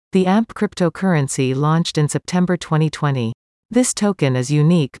The AMP cryptocurrency launched in September 2020. This token is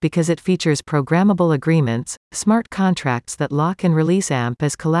unique because it features programmable agreements, smart contracts that lock and release AMP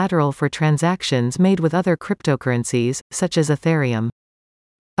as collateral for transactions made with other cryptocurrencies, such as Ethereum.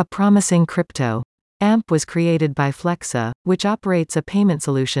 A promising crypto. AMP was created by Flexa, which operates a payment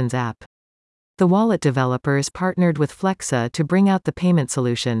solutions app. The wallet developers partnered with Flexa to bring out the payment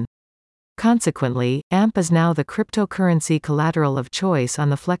solution. Consequently, AMP is now the cryptocurrency collateral of choice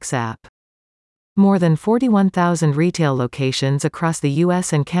on the Flexa app. More than 41,000 retail locations across the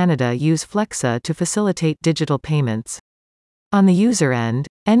US and Canada use Flexa to facilitate digital payments. On the user end,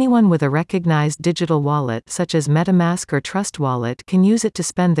 anyone with a recognized digital wallet such as MetaMask or Trust Wallet can use it to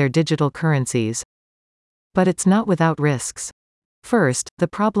spend their digital currencies. But it's not without risks. First, the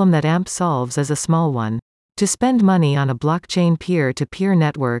problem that AMP solves is a small one. To spend money on a blockchain peer-to-peer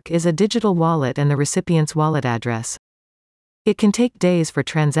network is a digital wallet and the recipient's wallet address. It can take days for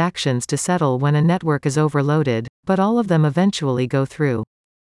transactions to settle when a network is overloaded, but all of them eventually go through.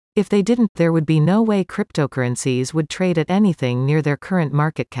 If they didn't, there would be no way cryptocurrencies would trade at anything near their current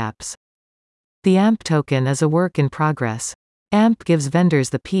market caps. The AMP token is a work in progress. AMP gives vendors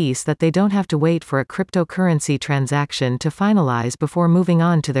the peace that they don't have to wait for a cryptocurrency transaction to finalize before moving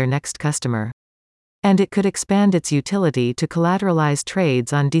on to their next customer. And it could expand its utility to collateralize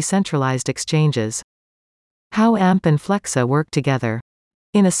trades on decentralized exchanges. How AMP and Flexa work together.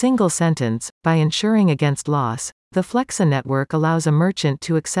 In a single sentence, by insuring against loss, the Flexa network allows a merchant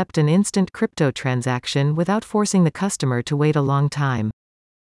to accept an instant crypto transaction without forcing the customer to wait a long time.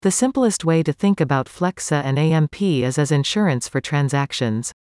 The simplest way to think about Flexa and AMP is as insurance for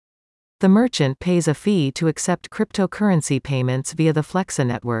transactions. The merchant pays a fee to accept cryptocurrency payments via the Flexa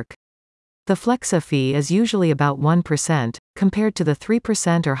network. The Flexa fee is usually about 1%, compared to the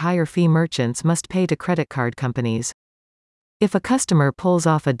 3% or higher fee merchants must pay to credit card companies. If a customer pulls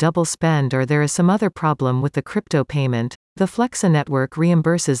off a double spend or there is some other problem with the crypto payment, the Flexa network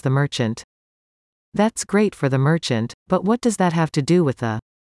reimburses the merchant. That's great for the merchant, but what does that have to do with the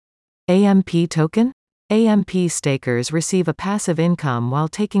AMP token? AMP stakers receive a passive income while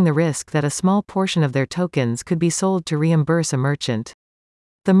taking the risk that a small portion of their tokens could be sold to reimburse a merchant.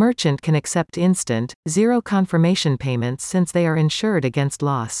 The merchant can accept instant, zero confirmation payments since they are insured against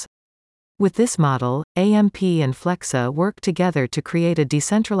loss. With this model, AMP and Flexa work together to create a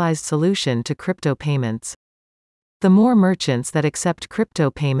decentralized solution to crypto payments. The more merchants that accept crypto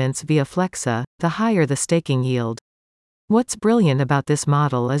payments via Flexa, the higher the staking yield. What's brilliant about this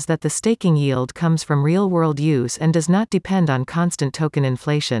model is that the staking yield comes from real-world use and does not depend on constant token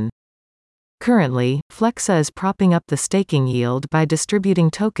inflation. Currently, Flexa is propping up the staking yield by distributing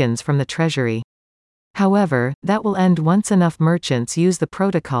tokens from the treasury. However, that will end once enough merchants use the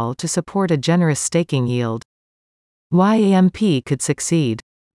protocol to support a generous staking yield. Why AMP could succeed?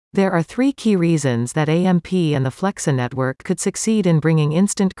 There are three key reasons that AMP and the Flexa network could succeed in bringing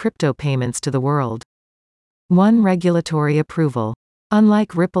instant crypto payments to the world. 1. Regulatory approval.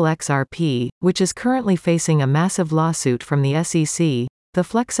 Unlike Ripple XRP, which is currently facing a massive lawsuit from the SEC, the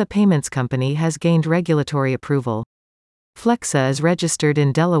Flexa Payments Company has gained regulatory approval. Flexa is registered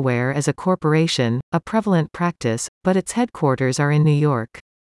in Delaware as a corporation, a prevalent practice, but its headquarters are in New York.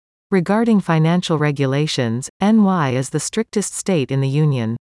 Regarding financial regulations, NY is the strictest state in the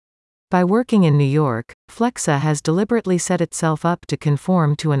union. By working in New York, Flexa has deliberately set itself up to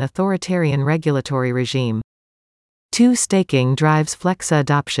conform to an authoritarian regulatory regime. 2. Staking drives Flexa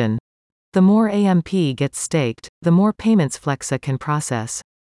adoption. The more AMP gets staked, the more payments Flexa can process.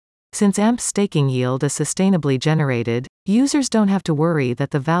 Since AMP's staking yield is sustainably generated, users don't have to worry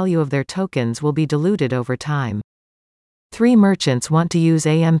that the value of their tokens will be diluted over time. 3. Merchants want to use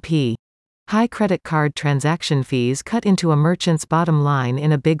AMP. High credit card transaction fees cut into a merchant's bottom line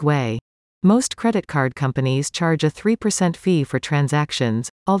in a big way. Most credit card companies charge a 3% fee for transactions,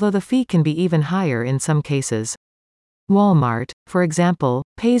 although the fee can be even higher in some cases. Walmart, for example,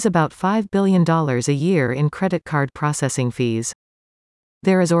 pays about $5 billion a year in credit card processing fees.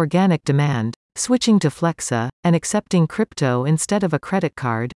 There is organic demand. Switching to Flexa, and accepting crypto instead of a credit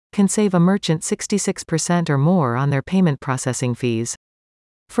card, can save a merchant 66% or more on their payment processing fees.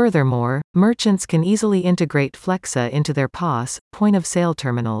 Furthermore, merchants can easily integrate Flexa into their POS, point-of-sale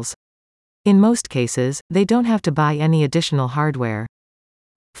terminals. In most cases, they don't have to buy any additional hardware.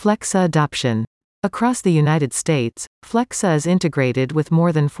 Flexa adoption. Across the United States, Flexa is integrated with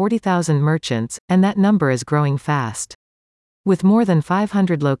more than 40,000 merchants, and that number is growing fast. With more than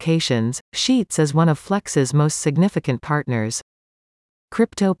 500 locations, Sheets is one of Flexa's most significant partners.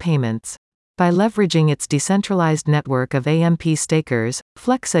 Crypto payments. By leveraging its decentralized network of AMP stakers,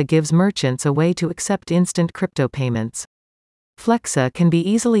 Flexa gives merchants a way to accept instant crypto payments. Flexa can be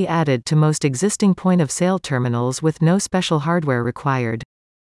easily added to most existing point-of-sale terminals with no special hardware required.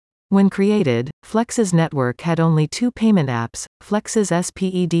 When created, Flex's network had only two payment apps, Flex's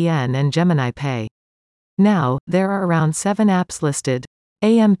SPEDN and Gemini Pay. Now, there are around 7 apps listed.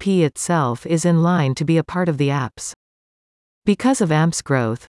 AMP itself is in line to be a part of the apps. Because of AMP's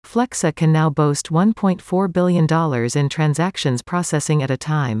growth, Flexa can now boast $1.4 billion in transactions processing at a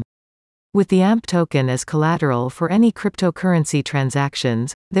time. With the AMP token as collateral for any cryptocurrency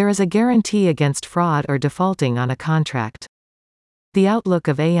transactions, there is a guarantee against fraud or defaulting on a contract. The outlook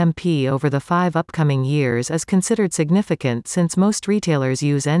of AMP over the 5 upcoming years is considered significant since most retailers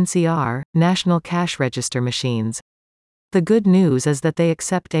use NCR, National Cash Register machines. The good news is that they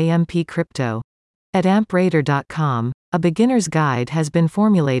accept AMP crypto. At AmpRadar.com, a beginner's guide has been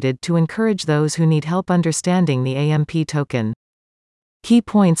formulated to encourage those who need help understanding the AMP token. Key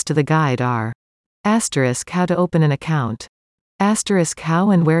points to the guide are: how to open an account, how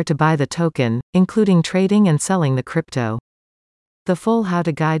and where to buy the token, including trading and selling the crypto. The full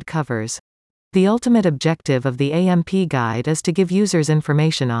how-to guide covers. The ultimate objective of the AMP guide is to give users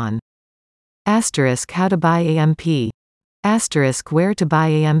information on how to buy AMP, where to buy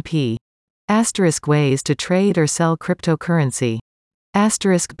AMP, ways to trade or sell cryptocurrency,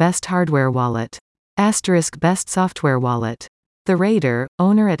 best hardware wallet, best software wallet. The Radar,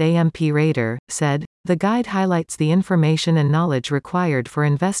 owner at AMP Radar, said, "The guide highlights the information and knowledge required for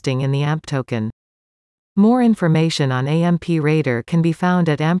investing in the AMP token." More information on AMP Radar can be found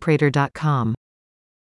at ampradar.com.